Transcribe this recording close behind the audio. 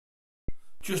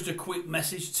Just a quick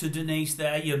message to Denise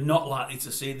there. You're not likely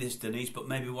to see this, Denise, but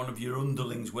maybe one of your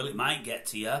underlings will. It might get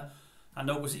to you. I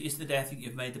know, was it yesterday? I think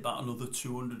you've made about another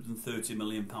 £230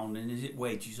 million in, is it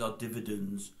wages or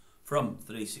dividends from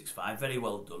 365? Very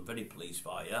well done. Very pleased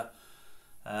for you.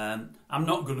 I'm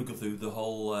not going to go through the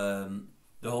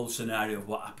whole scenario of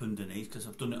what happened, Denise, because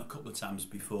I've done it a couple of times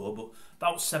before. But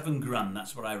about £7,000,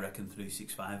 that's what I reckon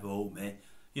 365 owe me.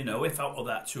 You know, if out of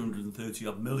that 230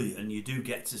 odd million you do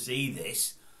get to see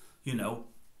this, you know,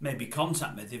 maybe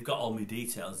contact me. They've got all my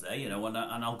details there, you know, and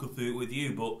I'll go through it with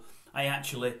you. But I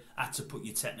actually had to put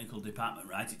your technical department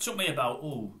right. It took me about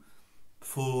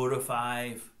 4 or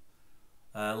 5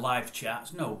 live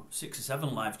chats, no, 6 or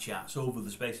 7 live chats over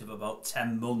the space of about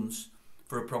 10 months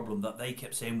for a problem that they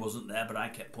kept saying wasn't there, but I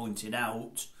kept pointing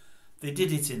out. They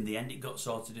did it in the end. It got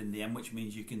sorted in the end, which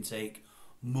means you can take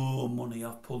more money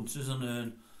off punters and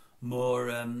earn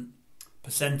more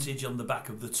percentage on the back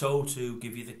of the toe to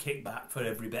give you the kickback for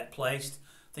every bet placed.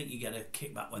 I think you get a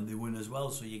kickback when they win as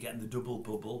well, so you're getting the double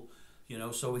bubble, you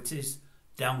know. So it is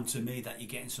down to me that you're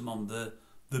getting some on the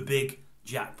big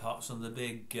jackpots and the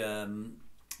big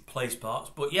place parts.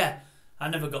 But yeah, I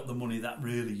never got the money that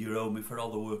really you owe me for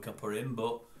all the work I put in.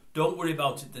 But don't worry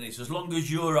about it, Denise. As long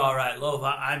as you're all right, love,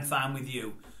 I'm fine with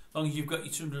you. As long as you've got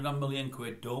your 200 million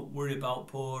quid, don't worry about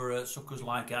poor suckers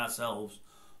like ourselves,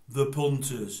 the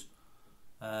punters.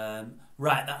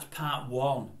 Right, that's part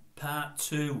 1. Part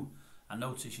 2. I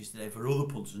noticed yesterday for other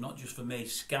punters, not just for me,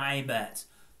 Sky Bet,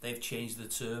 they've changed the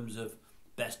terms of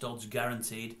best odds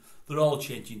guaranteed. They're all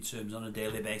changing terms on a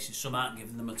daily basis. Some aren't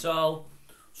giving them at all.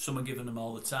 Some are giving them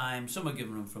all the time. Some are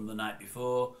giving them from the night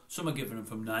before. Some are giving them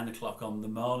from 9 o'clock on the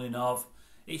morning of.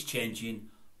 It's changing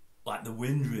like the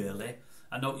wind, really.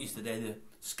 I noticed today the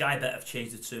Sky Bet have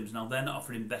changed the terms now. They're not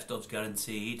offering best odds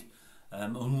guaranteed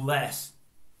unless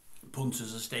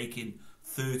punters are staking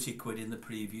 30 quid in the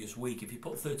previous week. If you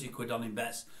put 30 quid on in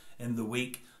bets in the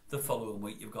week, the following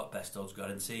week you've got best odds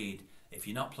guaranteed. If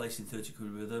you're not placing 30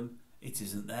 quid with them, it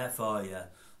isn't there for you.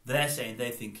 They're saying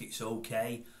they think it's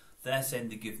okay. They're saying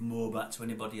they give more back to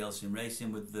anybody else in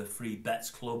racing with the free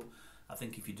bets club. I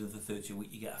think if you do the 30 week,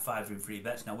 you get a £5 in free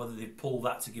bets. Now, whether they've pulled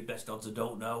that to give best odds, I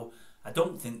don't know. I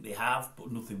don't think they have,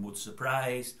 but nothing would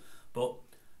surprise. But,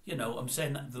 you know, I'm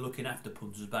saying that they're looking after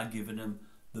punters by giving them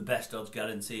the best odds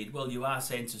guaranteed. Well, you are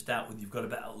saying to start with, you've got to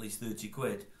bet at least 30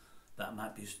 quid. That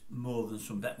might be more than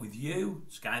some bet with you,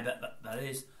 Sky Bet, that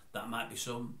is. That might be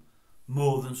some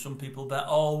more than some people bet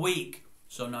all week.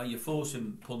 So now you're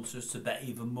forcing punters to bet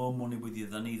even more money with you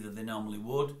than either they normally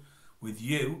would with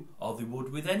you or they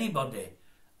would with anybody.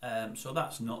 So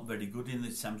that's not very good in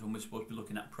the times when we're supposed to be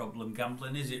looking at problem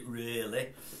gambling, is it really?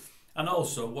 And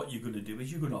also what you're going to do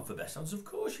is you're going to offer best odds, of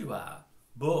course you are.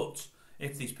 But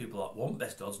if these people that want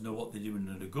best odds know what they're doing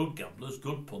and are good gamblers,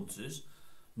 good punters,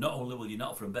 not only will you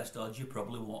not offer them best odds, you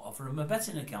probably won't offer them a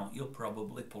betting account. You'll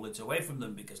probably pull it away from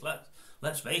them because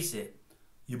let's face it,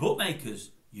 you're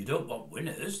bookmakers. You don't want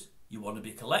winners. You want to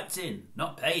be collecting,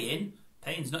 not paying.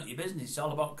 Paying's not your business. It's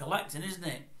all about collecting, isn't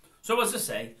it? So as I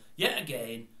say, yet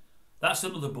again, that's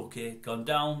another bookie gone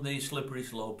down the slippery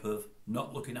slope of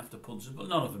not looking after punters, but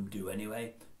none of them do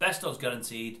anyway. Best odds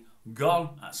guaranteed,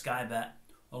 gone at Sky Bet,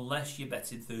 unless you're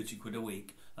betting 30 quid a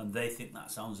week, and they think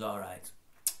that sounds all right.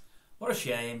 What a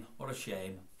shame, what a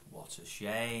shame, what a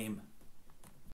shame.